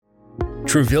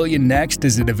Trevilian Next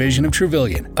is a division of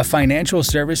Trevilian, a financial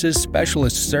services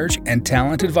specialist search and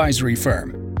talent advisory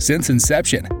firm. Since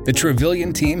inception, the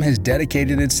Trevilian team has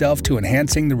dedicated itself to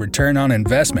enhancing the return on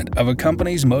investment of a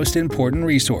company's most important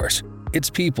resource, its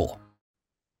people.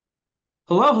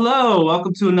 Hello, hello.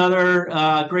 Welcome to another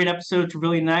great episode of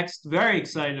Trevilian Next. Very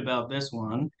excited about this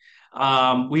one.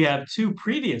 We have two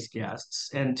previous guests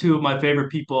and two of my favorite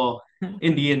people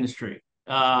in the industry.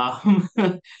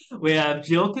 We have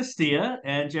Jill Castilla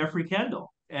and Jeffrey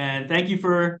Kendall. And thank you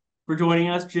for joining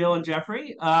us, Jill and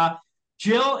Jeffrey.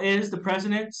 Jill is the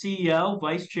president, CEO,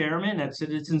 vice chairman at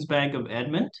Citizens Bank of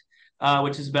Edmond,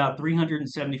 which is about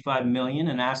 375 million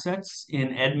in assets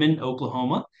in Edmond,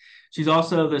 Oklahoma. She's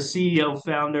also the CEO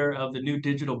founder of the new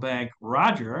digital bank,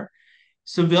 Roger,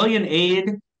 civilian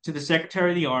aide to the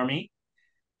Secretary of the Army,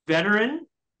 veteran,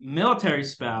 military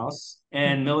spouse,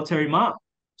 and military mom.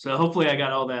 So hopefully I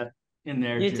got all that in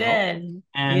there, You Jill. did.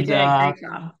 And You did. Great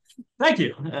job. thank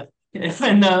you.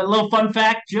 And a little fun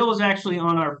fact, Jill was actually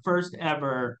on our first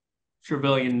ever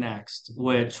Trevilian Next,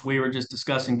 which we were just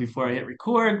discussing before I hit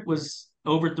record, was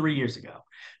over 3 years ago.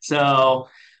 So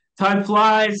time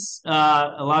flies.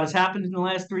 A lot has happened in the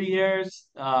last 3 years.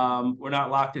 We're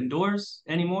not locked indoors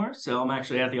anymore, so I'm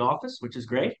actually at the office, which is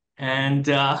great. And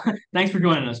thanks for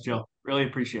joining us, Jill. Really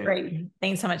appreciate it. Great.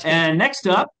 Thanks so much. And next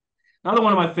up, another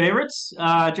one of my favorites,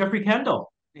 Jeffrey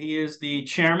Kendall. He is the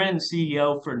chairman and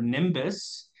CEO for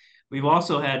Nimbus. We've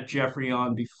also had Jeffrey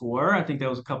on before. I think that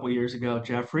was a couple years ago,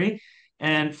 Jeffrey.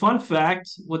 And fun fact,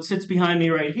 what sits behind me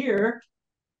right here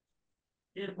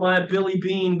is my Billy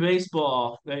Bean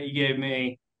baseball that you gave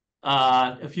me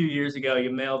a few years ago. You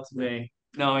mailed to me,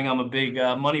 knowing I'm a big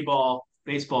Moneyball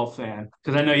baseball fan,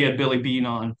 because I know you had Billy Bean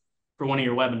on for one of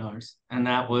your webinars, and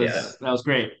that was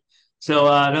great. So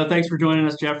no, thanks for joining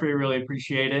us, Jeffrey. Really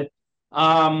appreciate it.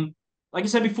 Like I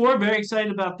said before, very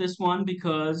excited about this one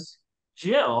because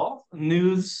Jill,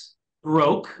 news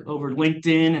broke over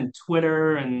LinkedIn and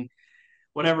Twitter and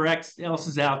whatever else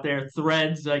is out there,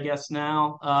 Threads, I guess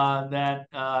now, that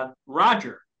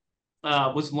Roger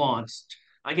was launched,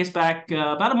 I guess back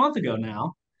about a month ago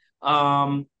now.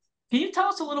 Can you tell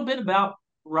us a little bit about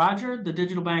Roger, the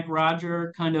digital bank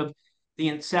Roger, kind of the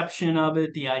inception of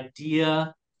it, the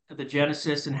idea, the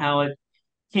genesis, and how it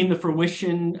came to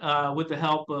fruition with the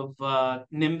help of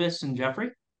Nimbus and Jeffrey?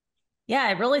 Yeah,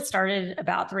 it really started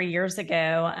about 3 years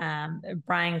ago.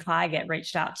 Brian Claggett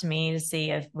reached out to me to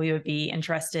see if we would be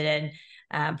interested in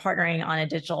partnering on a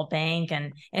digital bank.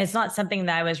 And it's not something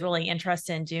that I was really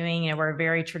interested in doing. You know, we're a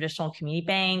very traditional community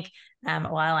bank.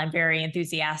 While I'm very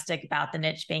enthusiastic about the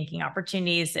niche banking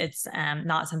opportunities, it's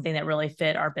not something that really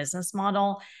fit our business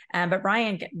model. But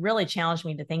Brian really challenged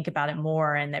me to think about it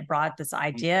more, and that brought this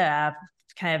idea of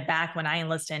kind of back when I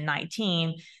enlisted in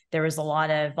 19, there was a lot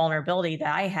of vulnerability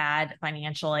that I had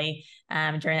financially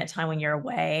during that time when you're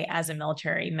away as a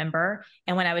military member.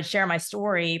 And when I would share my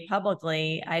story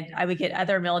publicly, I would get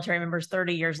other military members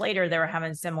 30 years later, they were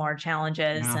having similar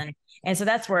challenges. Yeah. And so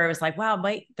that's where it was like, wow,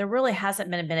 wait, there really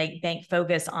hasn't been a bank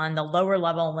focus on the lower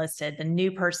level enlisted, the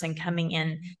new person coming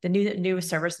in, the new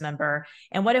service member.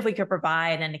 And what if we could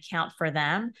provide an account for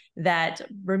them that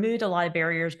removed a lot of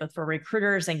barriers, both for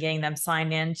recruiters and getting them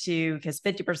signed into, because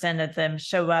 50% of them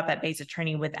show up at basic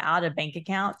training without a bank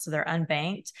account, so they're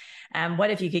unbanked.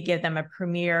 What if you could give them a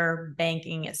premier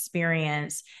banking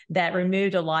experience that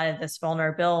removed a lot of this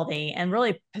vulnerability and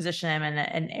really position them in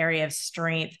an area of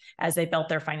strength as they built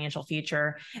their financial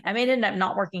future? I mean, it ended up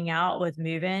not working out with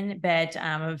Movin', but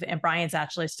and Brian's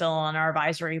actually still on our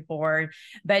advisory board.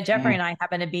 But Jeffrey and I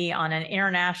happened to be on an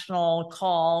international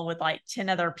call with like 10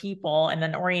 other people and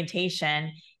an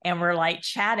orientation. And we're like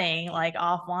chatting like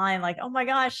offline, like, oh my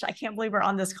gosh, I can't believe we're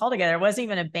on this call together. It wasn't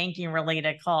even a banking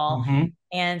related call.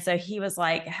 And so he was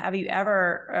like, have you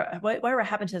ever, whatever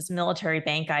happened to this military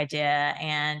bank idea?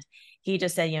 And he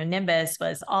just said, you know, Nimbus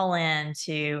was all in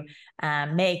to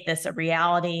make this a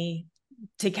reality,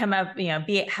 to come up, you know,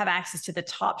 have access to the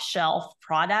top shelf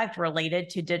product related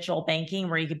to digital banking,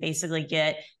 where you could basically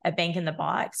get a bank in the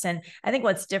box. And I think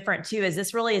what's different too is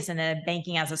this really isn't a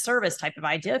banking as a service type of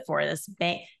idea for this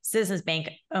bank. Citizens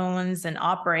Bank owns and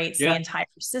operates the entire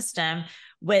system,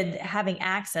 with having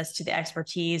access to the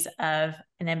expertise of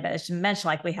an mentioned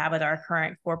like we have with our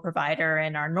current core provider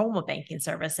and our normal banking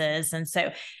services. And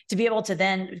so to be able to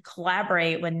then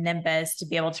collaborate with Nimbus to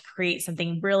be able to create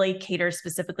something really catered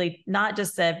specifically, not just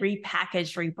just a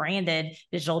repackaged, rebranded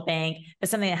digital bank, but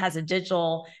something that has a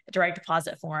digital direct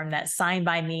deposit form that's signed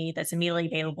by me, that's immediately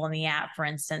available in the app, for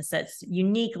instance, that's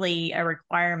uniquely a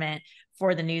requirement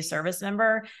for the new service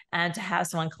member, and to have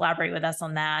someone collaborate with us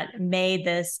on that made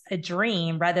this a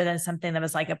dream rather than something that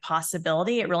was like a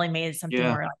possibility. It really made something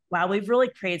where, like, wow, we've really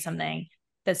created something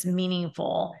that's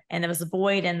meaningful and there was a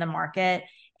void in the market,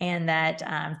 and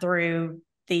that through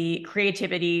the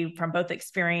creativity from both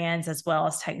experience as well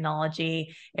as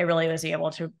technology, it really was able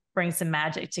to bring some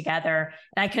magic together.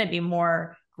 And I couldn't be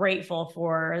more grateful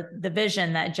for the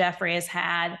vision that Jeffery has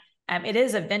had. It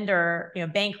is a vendor,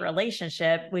 bank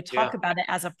relationship. We talk about it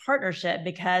as a partnership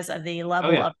because of the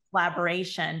level of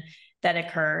collaboration that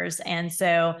occurs. And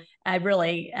so I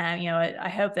really, I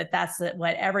hope that that's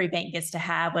what every bank gets to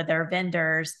have with their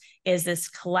vendors, is this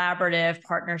collaborative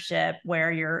partnership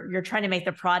where you're trying to make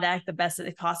the product the best that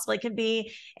it possibly can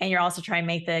be, and you're also trying to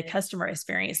make the customer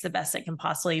experience the best it can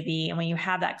possibly be. And when you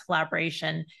have that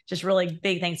collaboration, just really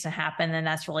big things to happen. And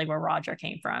that's really where Roger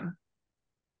came from.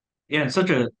 Yeah, and such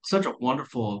a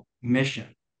wonderful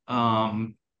mission.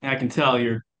 And I can tell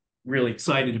you're really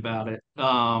excited about it.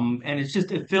 And it's just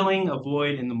filling a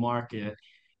void in the market.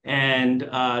 And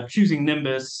choosing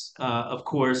Nimbus, of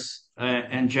course,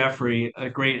 and Jeffrey,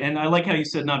 great. And I like how you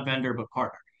said not vendor, but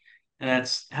partner. And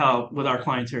that's how, with our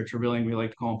clients here at Trevelyan, we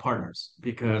like to call them partners,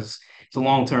 because it's a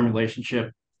long-term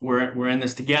relationship. We're in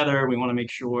this together. We want to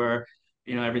make sure,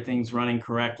 everything's running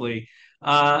correctly.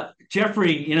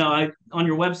 Jeffrey, on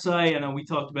your website, I know we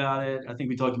talked about it. I think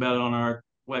we talked about it on our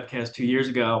webcast 2 years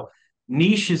ago.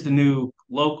 Niche is the new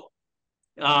local.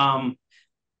 Um,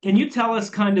 can you tell us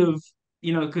kind of,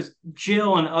 because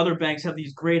Jill and other banks have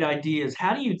these great ideas.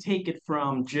 How do you take it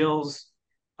from Jill's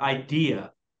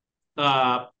idea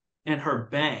uh, and her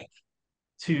bank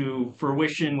to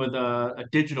fruition with a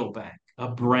digital bank, a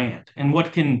brand? And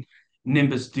what can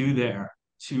Nimbus do there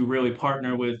to really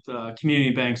partner with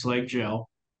community banks like Jill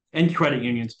and credit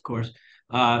unions, of course,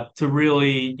 to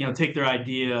really, take their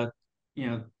idea,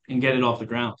 and get it off the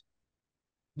ground?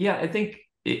 Yeah, I think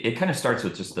it kind of starts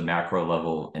with just the macro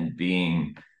level and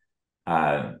being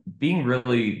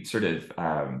really sort of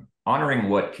honoring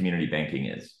what community banking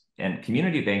is. And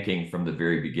community banking from the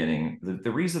very beginning,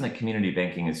 the reason that community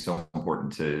banking is so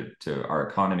important to our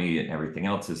economy and everything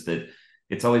else is that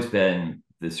it's always been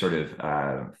this sort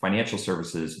of financial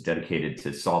services dedicated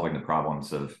to solving the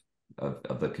problems of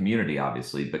the community,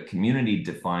 obviously, but community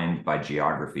defined by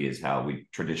geography is how we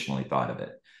traditionally thought of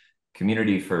it.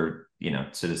 Community for,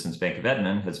 Citizens Bank of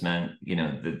Edmond has meant,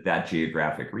 that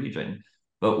geographic region.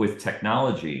 But with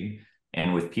technology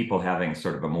and with people having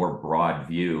sort of a more broad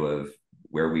view of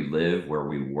where we live, where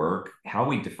we work, how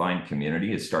we define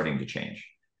community is starting to change,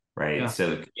 right? Yeah.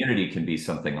 So community can be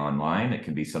something online. It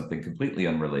can be something completely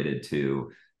unrelated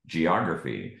to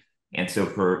geography. And so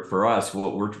for us,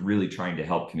 what we're really trying to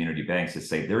help community banks is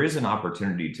say there is an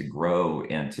opportunity to grow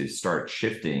and to start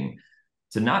shifting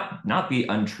to not be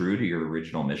untrue to your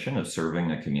original mission of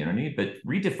serving a community, but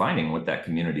redefining what that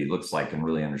community looks like and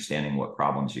really understanding what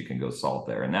problems you can go solve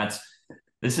there. And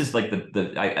this is like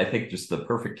I think just the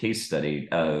perfect case study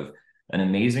of an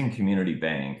amazing community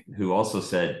bank who also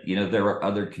said, there are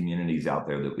other communities out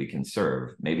there that we can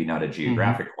serve, maybe not a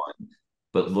geographic one,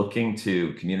 but looking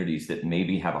to communities that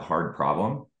maybe have a hard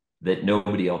problem that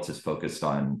nobody else is focused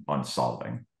on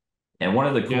solving. And one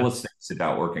of the coolest things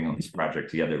about working on this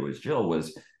project together with Jill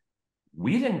was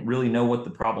we didn't really know what the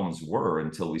problems were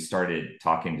until we started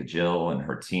talking to Jill and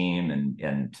her team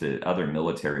and to other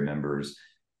military members.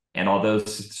 And although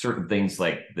certain things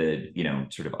like the,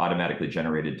 sort of automatically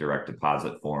generated direct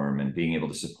deposit form and being able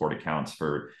to support accounts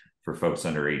for folks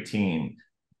under 18,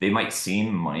 they might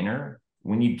seem minor.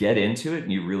 When you get into it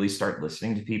and you really start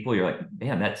listening to people, you're like,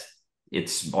 man,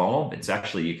 it's small. It's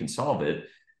actually, you can solve it,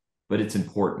 but it's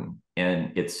important.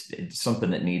 And it's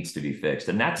something that needs to be fixed.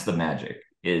 And that's the magic,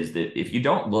 is that if you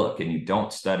don't look and you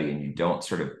don't study and you don't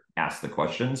sort of ask the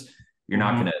questions, you're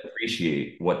not going to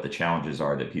appreciate what the challenges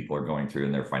are that people are going through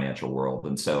in their financial world.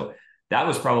 And so that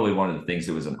was probably one of the things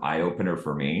that was an eye-opener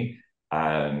for me.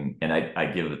 And I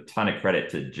give a ton of credit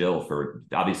to Jill for,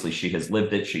 obviously she has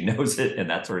lived it, she knows it and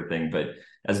that sort of thing. But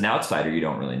as an outsider, you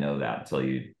don't really know that until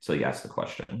you ask the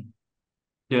question.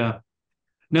 Yeah,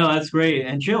 no, that's great.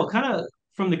 And Jill, kind of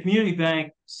from the community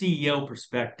bank CEO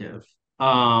perspective,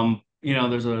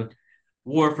 there's a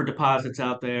war for deposits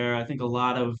out there. I think a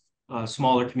lot of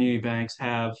smaller community banks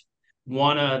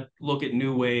want to look at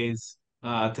new ways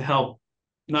to help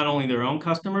not only their own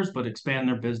customers, but expand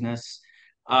their business.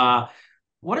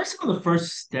 What are some of the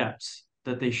first steps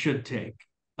that they should take?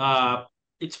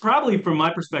 It's probably, from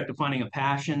my perspective, finding a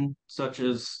passion, such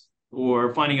as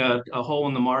or finding a hole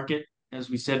in the market, as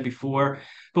we said before.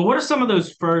 But what are some of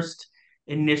those first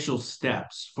initial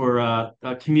steps for a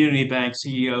community bank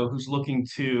CEO who's looking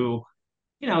to,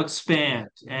 expand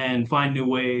and find new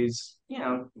ways,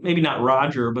 maybe not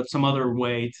Roger, but some other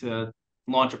way to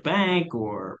launch a bank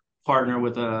or partner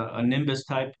with a Nimbus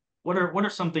type? What are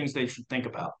some things they should think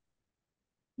about?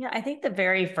 Yeah, I think the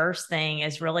very first thing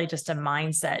is really just a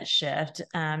mindset shift,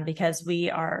 because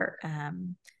you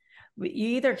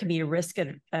either can be risk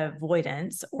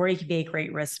avoidance or you can be a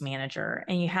great risk manager,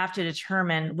 and you have to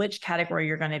determine which category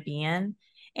you're going to be in.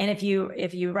 And if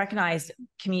you recognize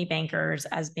community bankers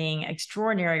as being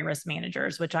extraordinary risk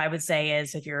managers, which I would say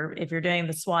is if you're doing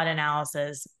the SWOT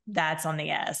analysis, that's on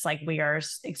the S. Like, we are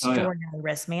extraordinary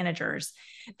risk managers.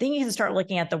 Then you can start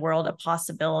looking at the world of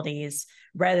possibilities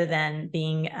rather than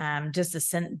being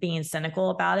being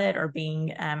cynical about it or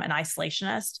being an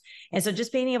isolationist. And so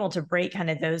just being able to break kind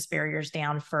of those barriers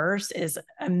down first is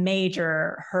a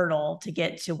major hurdle to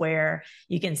get to where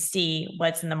you can see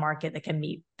what's in the market that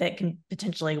can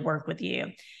potentially work with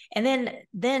you. And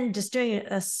then just doing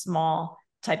a small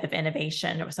type of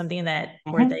innovation or something that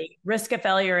where the risk of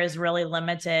failure is really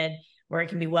limited, where it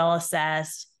can be well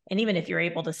assessed. And even if you're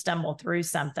able to stumble through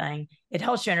something, it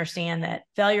helps you understand that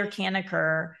failure can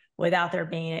occur without there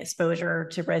being exposure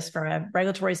to risk from a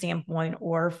regulatory standpoint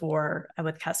or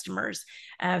with customers.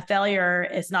 Failure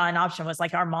is not an option was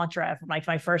like our mantra for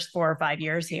my first 4 or 5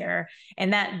 years here.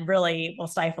 And that really will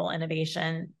stifle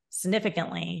innovation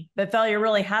significantly, but failure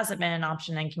really hasn't been an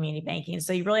option in community banking.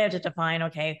 So you really have to define,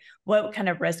 okay, what kind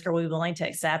of risk are we willing to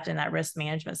accept in that risk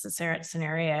management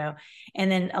scenario?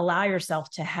 And then allow yourself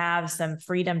to have some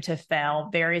freedom to fail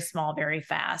very small, very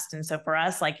fast. And so for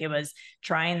us, like, it was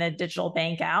trying the digital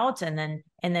bank out and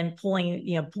then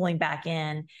pulling back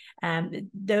in.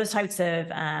 Those types of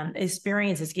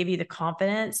experiences give you the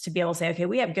confidence to be able to say, okay,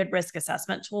 we have good risk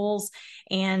assessment tools,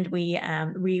 and we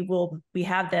have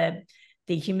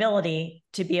the humility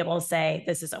to be able to say,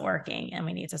 this isn't working and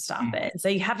we need to stop it. So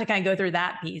you have to kind of go through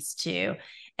that piece too.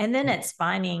 And then it's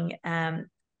finding,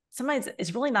 sometimes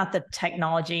it's really not the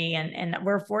technology, and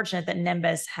we're fortunate that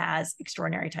Nimbus has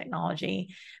extraordinary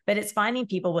technology, but it's finding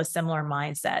people with similar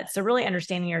mindsets. So really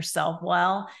understanding yourself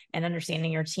well and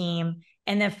understanding your team,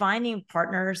 and then finding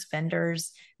partners,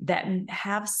 vendors that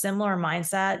have similar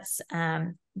mindsets.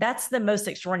 That's the most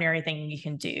extraordinary thing you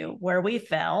can do. Where we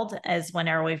failed is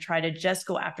whenever we've tried to just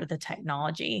go after the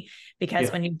technology,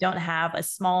 because when you don't have a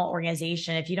small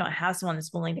organization, if you don't have someone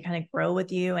that's willing to kind of grow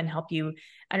with you and help you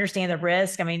understand the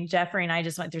risk. I mean, Jeffrey and I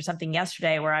just went through something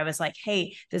yesterday where I was like,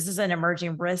 hey, this is an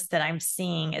emerging risk that I'm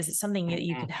seeing. Is it something that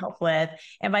you could help with?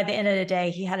 And by the end of the day,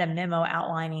 he had a memo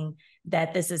outlining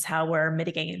that this is how we're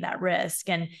mitigating that risk.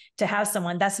 And to have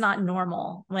someone that's not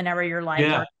normal whenever you're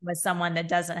working with someone that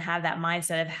doesn't have that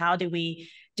mindset of how do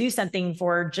we do something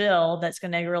for Jill that's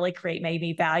going to really create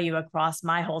maybe value across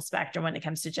my whole spectrum when it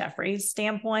comes to Jeffrey's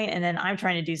standpoint. And then I'm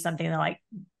trying to do something that, like,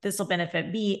 this will benefit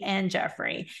me and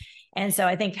Jeffrey. And so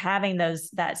I think having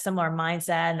that similar mindset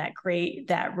and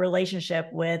that relationship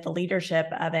with the leadership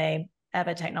of a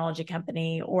technology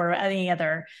company or any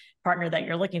other partner that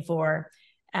you're looking for,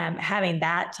 having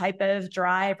that type of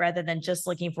drive rather than just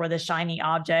looking for the shiny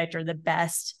object or the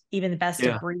best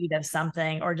of breed of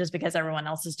something, or just because everyone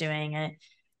else is doing it,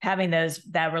 having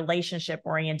that relationship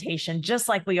orientation, just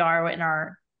like we are with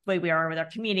our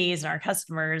communities and our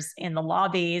customers in the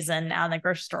lobbies and out in the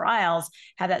grocery store aisles,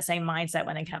 have that same mindset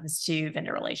when it comes to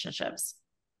vendor relationships.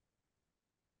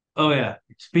 Oh yeah.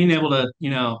 It's being able to,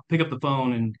 pick up the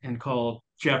phone and call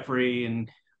Jeffrey,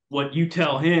 and what you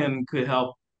tell him could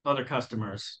help other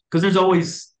customers. Because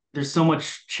there's so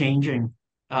much changing,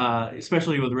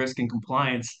 especially with risk and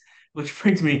compliance, which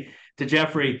brings me to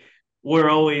Jeffrey.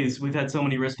 We've had so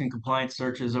many risk and compliance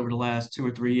searches over the last 2 or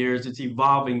 3 years. It's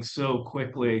evolving so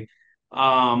quickly.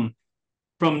 From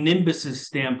Nimbus's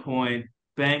standpoint,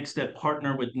 banks that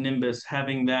partner with Nimbus,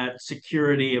 having that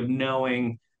security of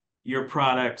knowing your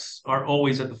products are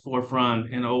always at the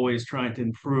forefront and always trying to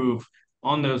improve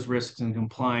on those risks and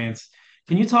compliance.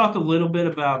 Can you talk a little bit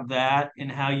about that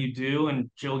and how you do? And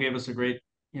Jill gave us a great,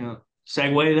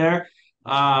 segue there.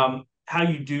 How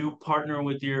you do partner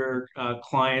with your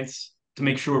clients to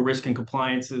make sure risk and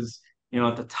compliance is,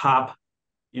 at the top.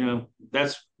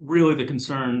 That's really the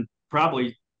concern,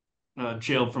 probably,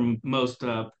 Jill, from most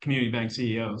community bank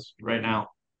CEOs right now,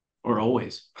 or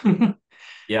always.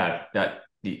 Yeah, that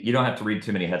you don't have to read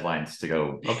too many headlines to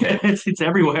go, okay, it's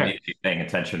everywhere. You need to be paying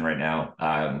attention right now,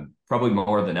 probably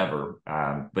more than ever.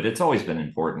 But it's always been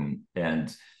important.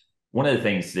 And one of the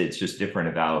things that's just different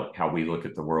about how we look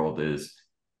at the world is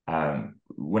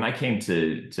When I came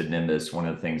to Nimbus, one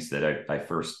of the things that I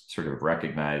first sort of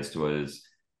recognized was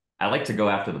I like to go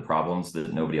after the problems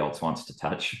that nobody else wants to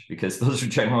touch, because those are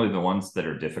generally the ones that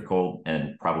are difficult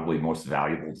and probably most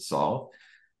valuable to solve.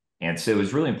 And so it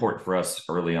was really important for us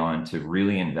early on to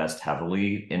really invest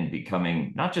heavily in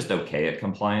becoming not just okay at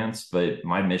compliance, but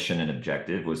my mission and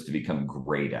objective was to become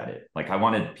great at it. Like I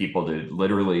wanted people to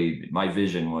literally, my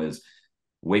vision was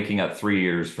waking up 3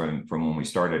 years from when we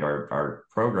started our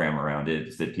program around it,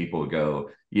 is that people would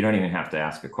go, you don't even have to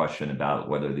ask a question about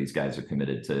whether these guys are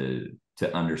committed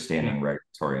to understanding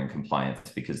regulatory and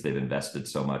compliance because they've invested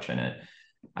so much in it.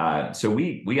 So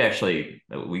we actually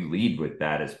lead with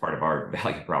that as part of our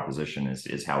value proposition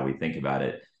is how we think about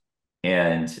it.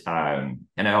 And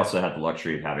I also had the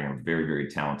luxury of having a very, very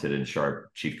talented and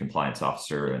sharp chief compliance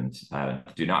officer. And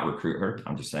do not recruit her.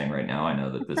 I'm just saying right now, I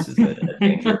know that this is a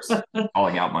dangerous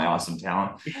calling out my awesome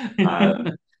talent.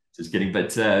 Just kidding.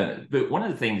 But one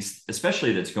of the things,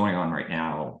 especially that's going on right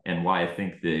now, and why I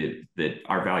think that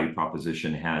our value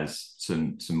proposition has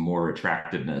some more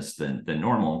attractiveness than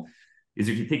normal, is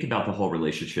if you think about the whole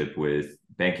relationship with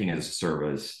banking as a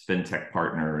service, fintech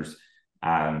partners,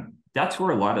 that's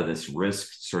where a lot of this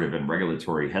risk sort of and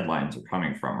regulatory headlines are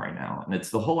coming from right now. And it's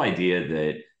the whole idea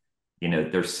that, you know,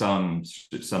 there's some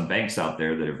banks out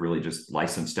there that have really just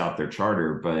licensed out their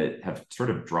charter, but have sort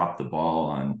of dropped the ball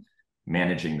on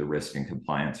managing the risk and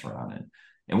compliance around it.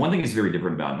 And one thing that's very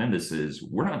different about Nimbus is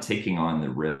we're not taking on the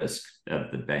risk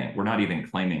of the bank. We're not even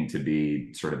claiming to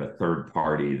be sort of a third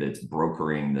party that's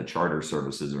brokering the charter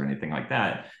services or anything like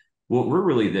that. What we're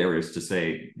really there is to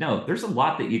say, no, there's a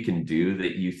lot that you can do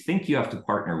that you think you have to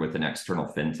partner with an external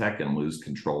fintech and lose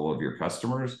control of your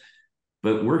customers.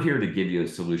 But we're here to give you a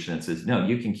solution that says, no,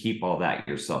 you can keep all that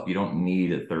yourself. You don't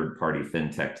need a third party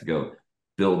fintech to go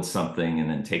build something and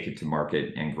then take it to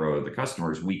market and grow the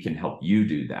customers. We can help you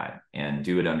do that and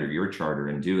do it under your charter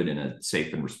and do it in a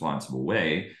safe and responsible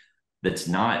way that's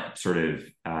not sort of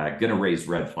going to raise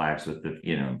red flags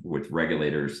with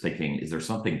regulators thinking, is there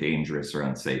something dangerous or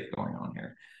unsafe going on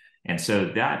here? And so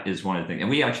that is one of the things, and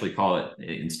we actually call it,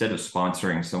 instead of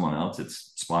sponsoring someone else,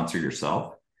 it's sponsor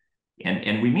yourself.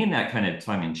 And we mean that kind of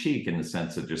tongue in cheek in the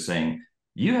sense of just saying,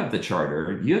 you have the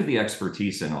charter, you have the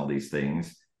expertise in all these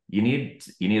things. You need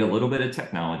a little bit of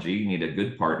technology, you need a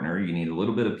good partner, you need a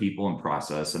little bit of people and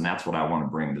process. And that's what I want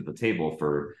to bring to the table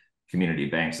for community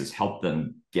banks, is help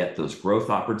them get those growth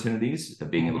opportunities of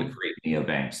being able to create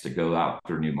neobanks to go out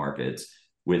through new markets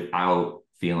without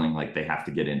feeling like they have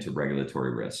to get into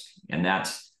regulatory risk. And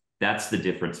that's the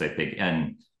difference, I think.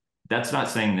 And that's not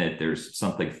saying that there's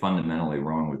something fundamentally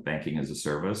wrong with banking as a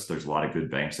service. There's a lot of good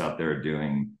banks out there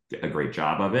doing a great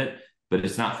job of it, but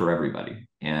it's not for everybody.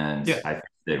 And I think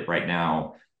that right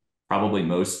now, probably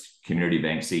most community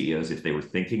bank CEOs, if they were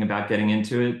thinking about getting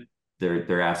into it,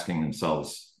 they're asking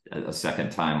themselves a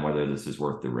second time whether this is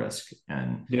worth the risk.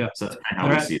 And so that's kind of how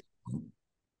we see it.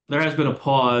 There has been a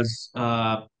pause,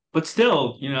 but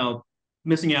still,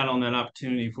 missing out on that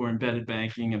opportunity for embedded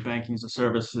banking and banking as a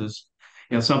service is,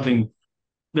 something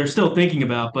they're still thinking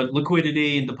about. But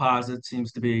liquidity and deposit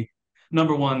seems to be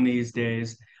number one these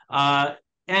days. A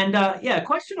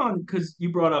question on, because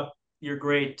you brought up your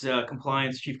great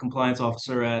chief compliance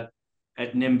officer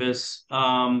at Nimbus.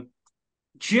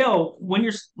 Jill, when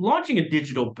you're launching a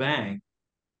digital bank,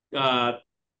 do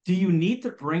you need to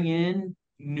bring in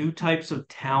new types of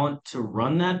talent to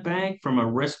run that bank from a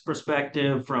risk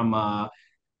perspective, from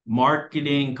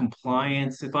marketing,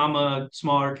 compliance? If I'm a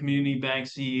smaller community bank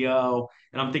CEO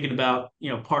and I'm thinking about,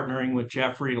 partnering with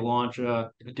Jeffery to launch a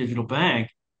digital bank,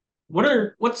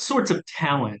 what sorts of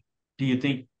talent do you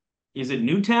think? Is it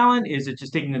new talent? Is it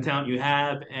just taking the talent you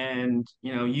have and,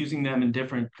 using them in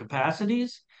different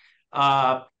capacities?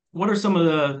 What are some of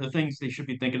the things they should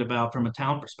be thinking about from a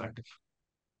talent perspective?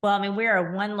 Well, I mean, we're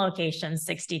a one location,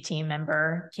 60 team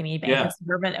member community bank in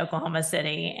suburban Oklahoma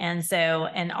City. And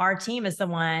our team is the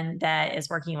one that is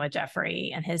working with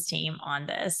Jeffery and his team on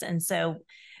this. And so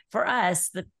for us,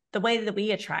 the way that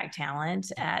we attract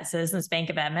talent at Citizens Bank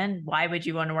of Edmond, why would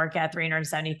you want to work at a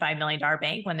 $375 million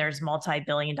bank when there's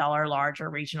multi-billion-dollar large or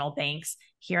regional banks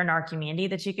here in our community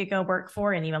that you could go work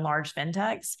for, and even large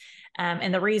fintechs?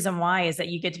 And the reason why is that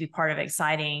you get to be part of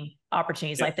exciting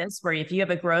opportunities like this, where if you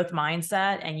have a growth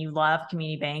mindset and you love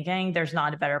community banking, there's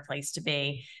not a better place to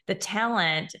be. The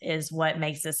talent is what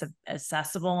makes this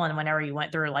accessible. And whenever you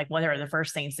went through, like, what are the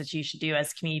first things that you should do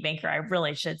as a community banker, I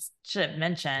really should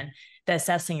mention the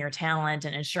assessing your talent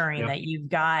and ensuring that you've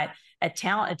got a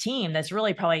team that's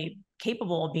really probably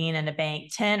capable of being in a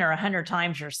bank 10 or 100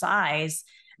 times your size,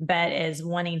 but is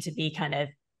wanting to be kind of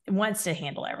wants to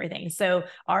handle everything. So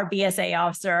our BSA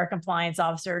officer, our compliance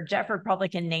officer, Jeffery probably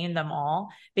can name them all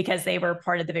because they were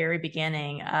part of the very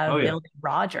beginning of building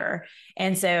Roger.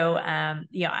 And so,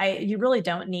 you really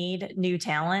don't need new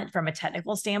talent from a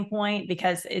technical standpoint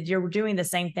because you're doing the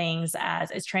same things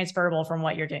as it's transferable from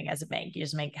what you're doing as a bank. You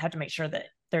just have to make sure that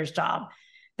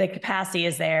the capacity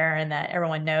is there and that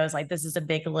everyone knows like this is a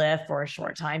big lift for a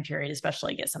short time period,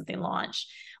 especially get something launched.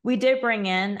 We did bring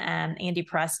in Andy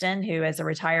Preston, who is a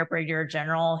retired brigadier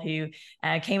general who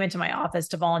came into my office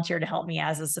to volunteer to help me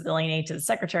as a civilian aide to the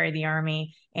Secretary of the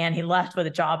Army. And he left with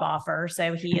a job offer.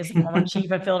 So he is a former chief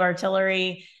of field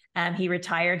artillery. He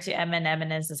retired to Edmond.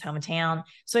 Edmond is his hometown.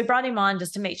 So we brought him on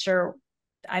just to make sure.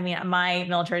 I mean, my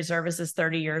military service is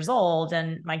 30 years old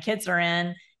and my kids are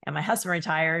in and my husband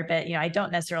retired, but I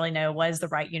don't necessarily know what is the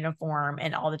right uniform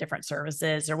in all the different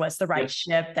services or what's the right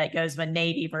ship that goes with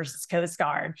Navy versus Coast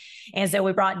Guard. And so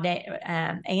we brought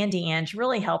Andy in to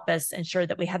really help us ensure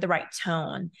that we had the right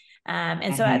tone.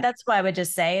 So that's what I would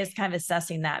just say is kind of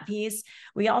assessing that piece.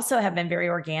 We also have been very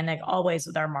organic always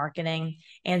with our marketing.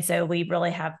 And so we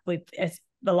really have,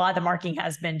 a lot of the marketing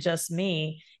has been just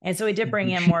me. And so we did bring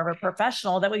in more of a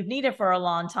professional that we've needed for a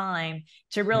long time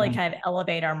to really kind of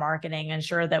elevate our marketing,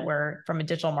 ensure that we're, from a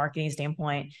digital marketing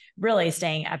standpoint, really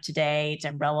staying up to date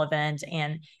and relevant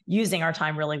and using our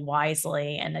time really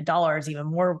wisely and the dollars even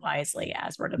more wisely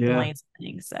as we're deploying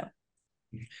things. So.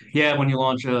 Yeah, when you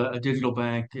launch a digital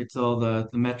bank, it's all the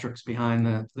metrics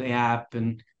behind the app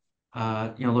and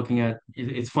looking at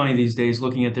it's funny these days,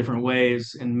 looking at different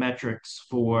ways and metrics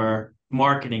for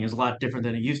marketing is a lot different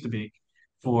than it used to be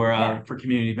for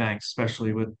community banks,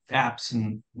 especially with apps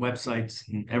and websites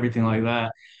and everything like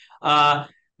that.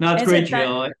 No, it's great,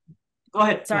 Jill. Go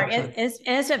ahead. Sorry,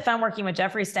 it's been fun working with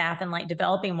Jeffery's staff and like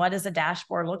developing what does a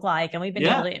dashboard look like. And we've been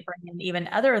able to bring in even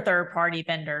other third-party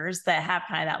vendors that have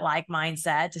kind of that like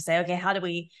mindset to say, okay, how do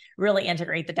we really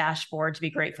integrate the dashboard to be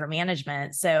great for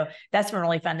management? So that's been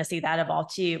really fun to see that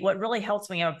evolve too. What really helps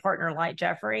me have a partner like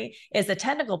Jeffery is the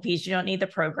technical piece. You don't need the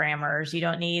programmers, you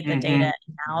don't need the data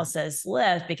analysis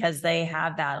lift because they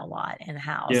have that a lot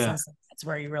in-house. And so that's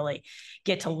where you really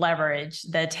get to leverage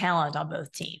the talent on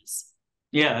both teams.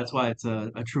 Yeah, that's why it's a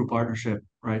true partnership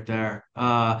right there.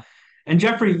 And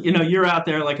Jeffery, you're out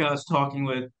there like us talking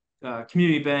with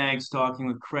community banks, talking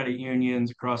with credit unions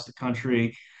across the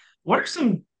country. What are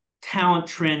some talent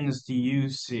trends do you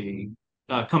see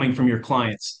coming from your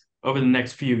clients over the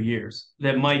next few years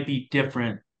that might be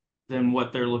different than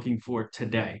what they're looking for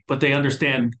today? But they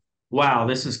understand, wow,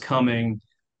 this is coming.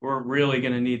 We're really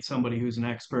going to need somebody who's an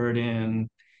expert in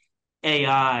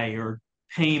AI or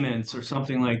payments or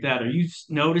something like that. Are you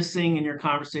noticing in your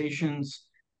conversations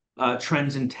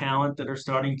trends in talent that are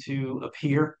starting to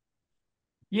appear?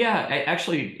 Yeah, it's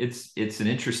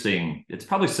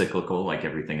probably cyclical like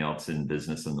everything else in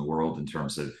business in the world in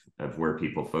terms of where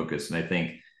people focus. And I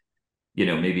think,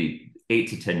 maybe 8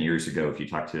 to 10 years ago, if you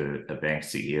talk to a bank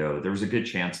CEO, there was a good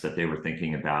chance that they were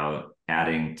thinking about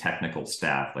adding technical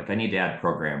staff. Like I need to add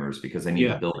programmers because I need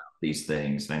to build out these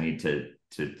things and I need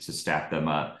to staff them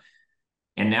up.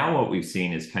 And now what we've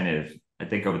seen is kind of, I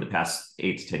think over the past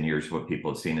 8 to 10 years, what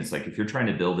people have seen is like, if you're trying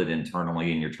to build it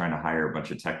internally and you're trying to hire a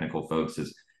bunch of technical folks,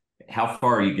 is how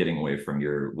far are you getting away from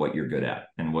what you're good at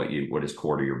and what is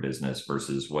core to your business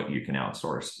versus what you can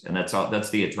outsource? And that's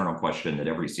the eternal question that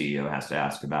every CEO has to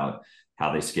ask about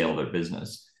how they scale their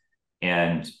business.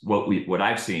 And what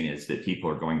I've seen is that people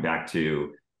are going back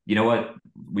to, you know what,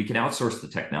 we can outsource the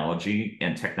technology,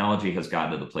 and technology has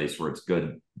gotten to the place where it's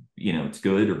good, it's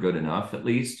good or good enough, at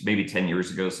least. Maybe 10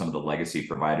 years ago, some of the legacy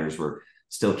providers were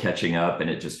still catching up and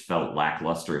it just felt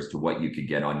lackluster as to what you could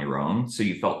get on your own. So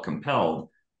you felt compelled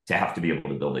to have to be able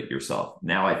to build it yourself.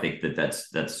 Now I think that's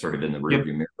sort of in the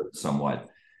rearview mirror somewhat.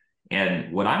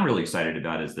 And what I'm really excited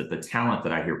about is that the talent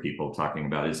that I hear people talking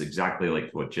about is exactly like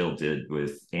what Jill did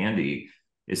with Andy,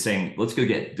 is saying, let's go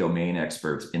get domain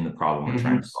experts in the problem we're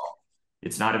trying to solve.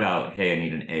 It's not about, hey, I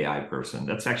need an AI person.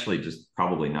 That's actually just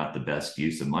probably not the best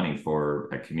use of money for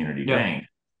a community bank.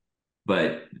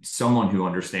 But someone who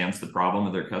understands the problem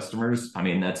of their customers, I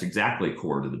mean, that's exactly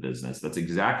core to the business. That's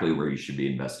exactly where you should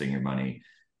be investing your money.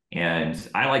 And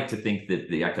I like to think that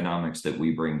the economics that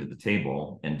we bring to the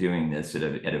table and doing this at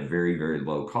a very, very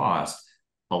low cost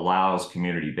allows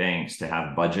community banks to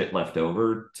have budget left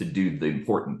over to do the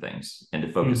important things and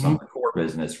to focus on the core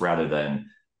business rather than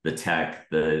the tech,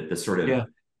 the sort of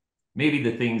maybe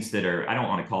the things that are, I don't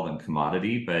want to call them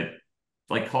commodity, but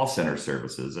like call center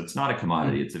services. It's not a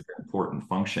commodity. It's a very important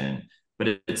function,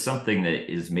 but it's something that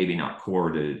is maybe not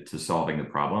core to solving the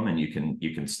problem. And you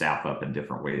can staff up in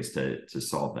different ways to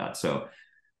solve that. So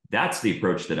that's the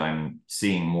approach that I'm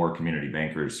seeing more community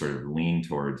bankers sort of lean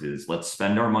towards, is let's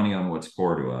spend our money on what's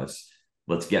core to us.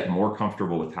 Let's get more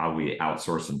comfortable with how we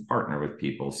outsource and partner with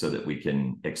people so that we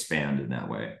can expand in that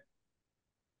way.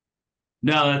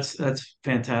 No, that's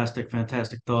fantastic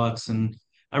thoughts, and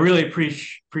I really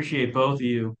appreciate both of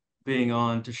you being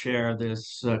on to share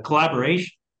this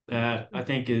collaboration that I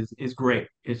think is great.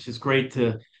 It's just great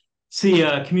to see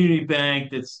a community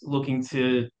bank that's looking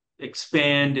to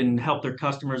expand and help their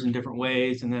customers in different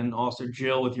ways, and then also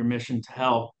Jill with your mission to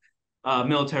help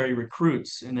military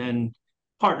recruits, and then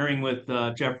partnering with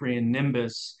Jeffrey and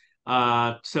Nimbus.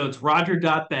 So it's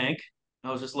Roger.bank. I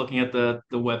was just looking at the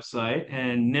website,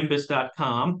 and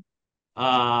nimbus.com.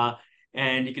 Uh,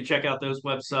 and you can check out those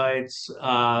websites.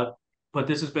 But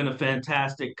this has been a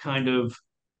fantastic kind of,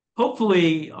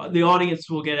 hopefully the audience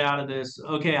will get out of this.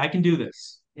 Okay, I can do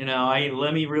this.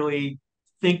 Let me really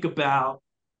think about,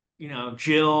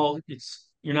 Jill,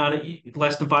 you're not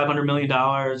less than $500 million,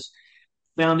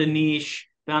 found a niche,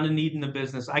 found a need in the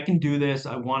business. I can do this.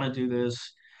 I want to do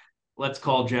this. Let's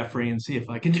call Jeffrey and see if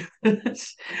I can do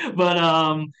this. But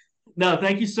no,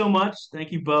 thank you so much.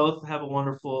 Thank you both. Have a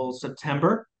wonderful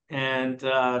September, and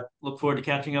look forward to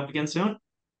catching up again soon.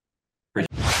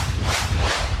 Appreciate